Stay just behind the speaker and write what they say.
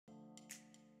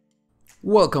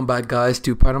Welcome back guys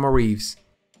to PanamaReefs.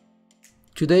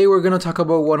 Today we're gonna talk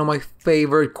about one of my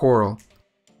favorite coral,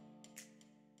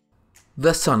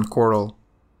 the sun coral,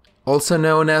 also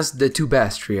known as the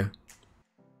Tubastrea.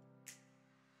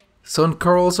 Sun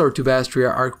corals or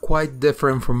Tubastrea are quite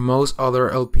different from most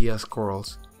other LPS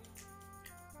corals.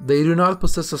 They do not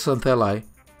possess a xanthellae,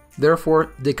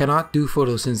 therefore they cannot do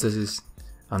photosynthesis,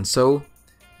 and so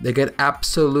they get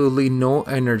absolutely no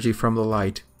energy from the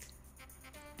light.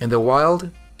 In the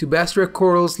wild, Tubastrea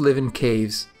corals live in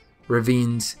caves,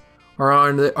 ravines, or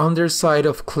on the underside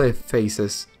of cliff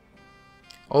faces.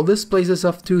 All these places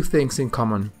have two things in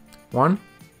common. One,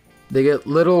 they get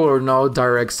little or no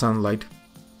direct sunlight.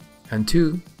 And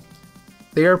two,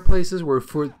 they are places where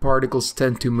food particles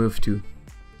tend to move to.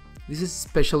 This is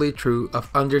especially true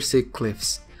of undersea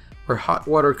cliffs, where hot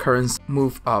water currents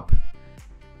move up,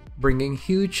 bringing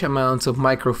huge amounts of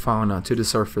microfauna to the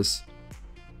surface.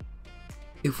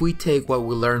 If we take what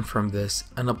we learned from this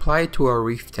and apply it to our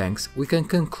reef tanks, we can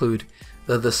conclude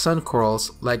that the sun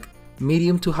corals like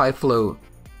medium to high flow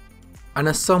and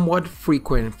a somewhat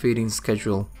frequent feeding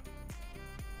schedule.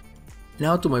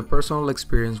 Now to my personal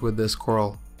experience with this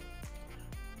coral.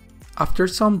 After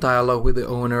some dialogue with the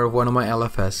owner of one of my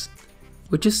LFS,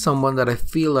 which is someone that I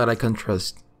feel that I can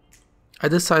trust, I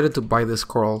decided to buy this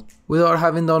coral without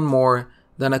having done more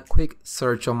than a quick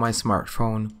search on my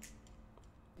smartphone.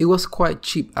 It was quite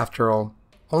cheap after all,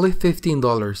 only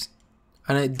 $15,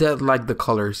 and I did like the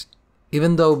colors,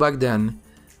 even though back then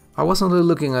I was only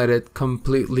looking at it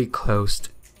completely closed.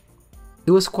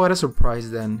 It was quite a surprise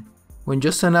then, when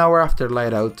just an hour after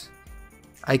light out,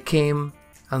 I came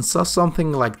and saw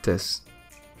something like this.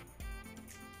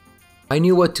 I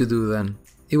knew what to do then,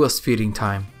 it was feeding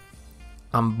time.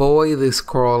 And boy, this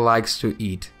coral likes to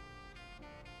eat.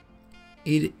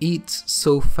 It eats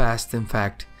so fast, in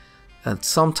fact, that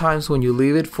sometimes when you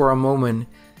leave it for a moment,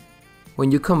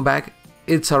 when you come back,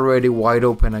 it's already wide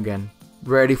open again,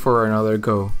 ready for another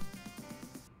go.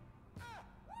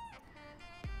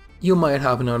 You might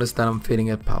have noticed that I'm feeding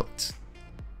it pellets.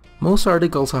 Most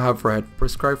articles I have read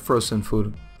prescribe frozen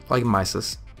food, like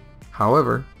mices.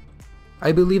 However,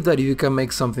 I believe that if you can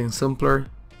make something simpler,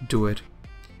 do it.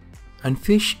 And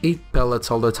fish eat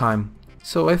pellets all the time,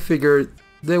 so I figured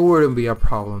there wouldn't be a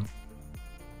problem.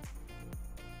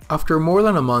 After more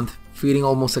than a month feeding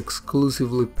almost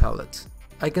exclusively pellets,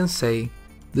 I can say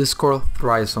this coral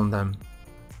thrives on them.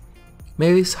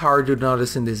 Maybe it's hard to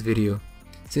notice in this video,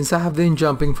 since I have been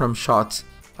jumping from shots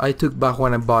I took back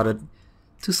when I bought it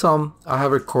to some I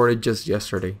have recorded just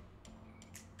yesterday.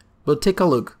 But take a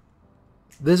look,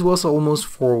 this was almost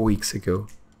 4 weeks ago.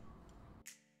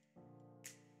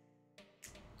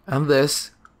 And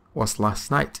this was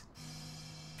last night.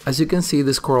 As you can see,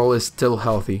 this coral is still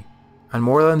healthy. And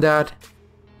more than that,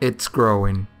 it's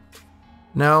growing.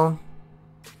 Now,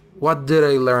 what did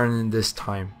I learn in this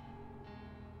time?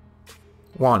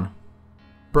 1.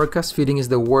 Broadcast feeding is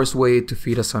the worst way to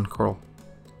feed a sun coral.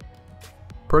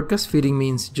 Broadcast feeding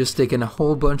means just taking a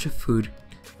whole bunch of food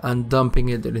and dumping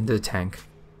it in the tank.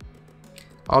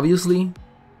 Obviously,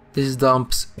 this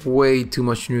dumps way too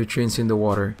much nutrients in the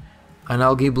water, and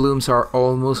algae blooms are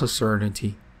almost a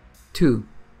certainty. 2.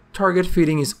 Target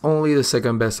feeding is only the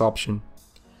second best option.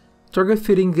 Target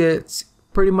feeding gets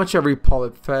pretty much every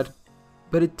polyp fed,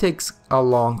 but it takes a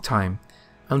long time,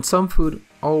 and some food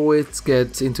always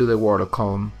gets into the water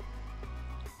column.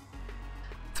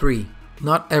 3.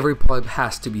 Not every polyp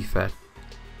has to be fed.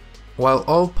 While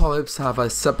all polyps have a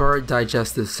separate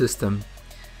digestive system,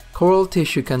 coral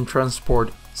tissue can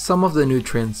transport some of the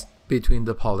nutrients between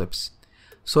the polyps,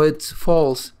 so it's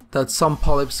false that some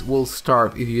polyps will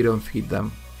starve if you don't feed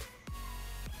them.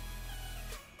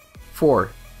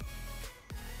 4.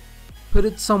 Put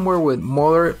it somewhere with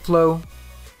moderate flow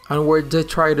and where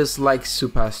detritus likes to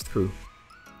pass through.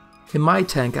 In my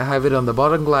tank, I have it on the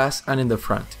bottom glass and in the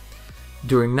front.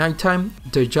 During nighttime,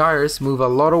 the gyres move a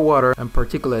lot of water and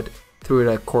particulate through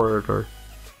that corridor.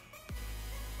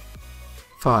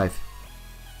 5.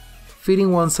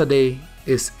 Feeding once a day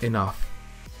is enough.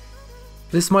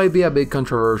 This might be a bit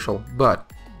controversial,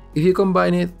 but if you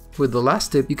combine it with the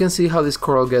last tip, you can see how this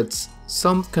coral gets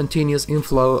some continuous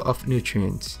inflow of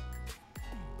nutrients.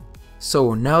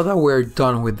 So now that we're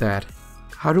done with that,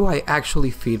 how do I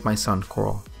actually feed my sun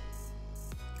coral?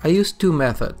 I use two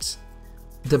methods,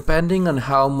 depending on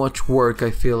how much work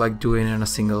I feel like doing in a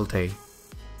single day.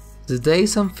 The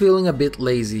days I'm feeling a bit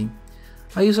lazy,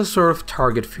 I use a sort of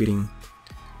target feeding,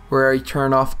 where I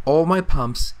turn off all my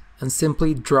pumps and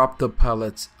simply drop the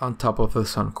pellets on top of the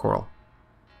sun coral.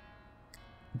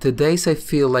 The days I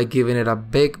feel like giving it a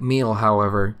big meal,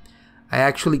 however, I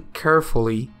actually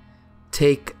carefully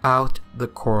take out the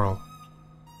coral.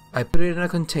 I put it in a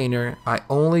container I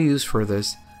only use for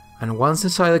this, and once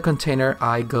inside the container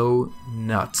I go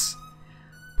nuts,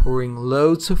 pouring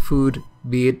loads of food,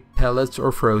 be it pellets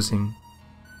or frozen.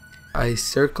 I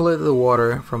circulate the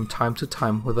water from time to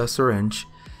time with a syringe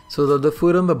so that the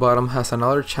food on the bottom has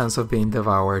another chance of being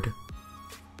devoured.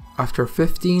 After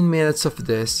 15 minutes of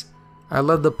this, I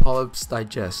let the polyps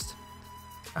digest,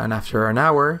 and after an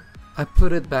hour, I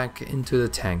put it back into the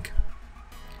tank.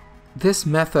 This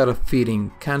method of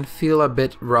feeding can feel a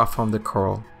bit rough on the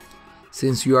coral,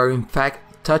 since you are in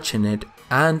fact touching it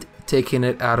and taking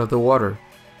it out of the water.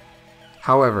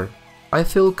 However, I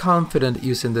feel confident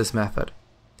using this method,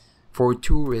 for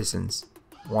two reasons.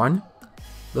 One,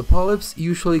 the polyps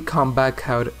usually come back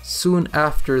out soon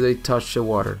after they touch the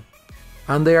water,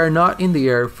 and they are not in the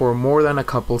air for more than a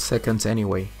couple seconds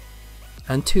anyway.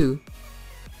 And two,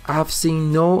 I have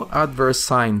seen no adverse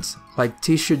signs like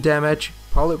tissue damage,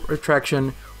 polyp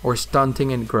retraction, or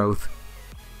stunting in growth.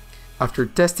 After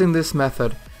testing this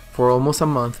method for almost a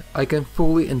month, I can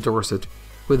fully endorse it,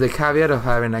 with the caveat of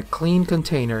having a clean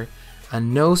container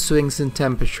and no swings in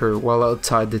temperature while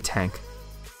outside the tank.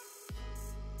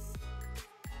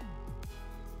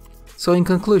 So in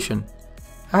conclusion,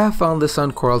 I have found the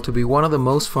sun coral to be one of the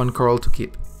most fun coral to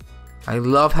keep. I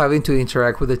love having to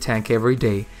interact with the tank every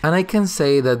day, and I can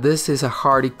say that this is a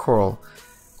hardy coral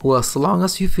who, as long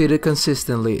as you feed it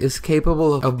consistently, is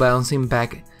capable of bouncing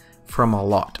back from a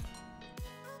lot.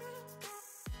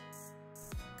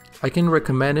 I can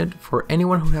recommend it for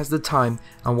anyone who has the time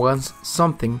and wants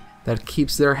something that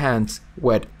keeps their hands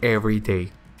wet every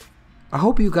day. I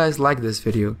hope you guys like this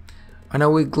video, and I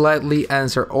will gladly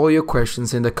answer all your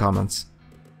questions in the comments.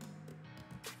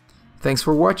 Thanks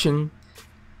for watching,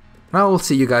 and I will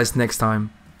see you guys next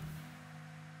time.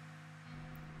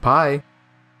 Bye!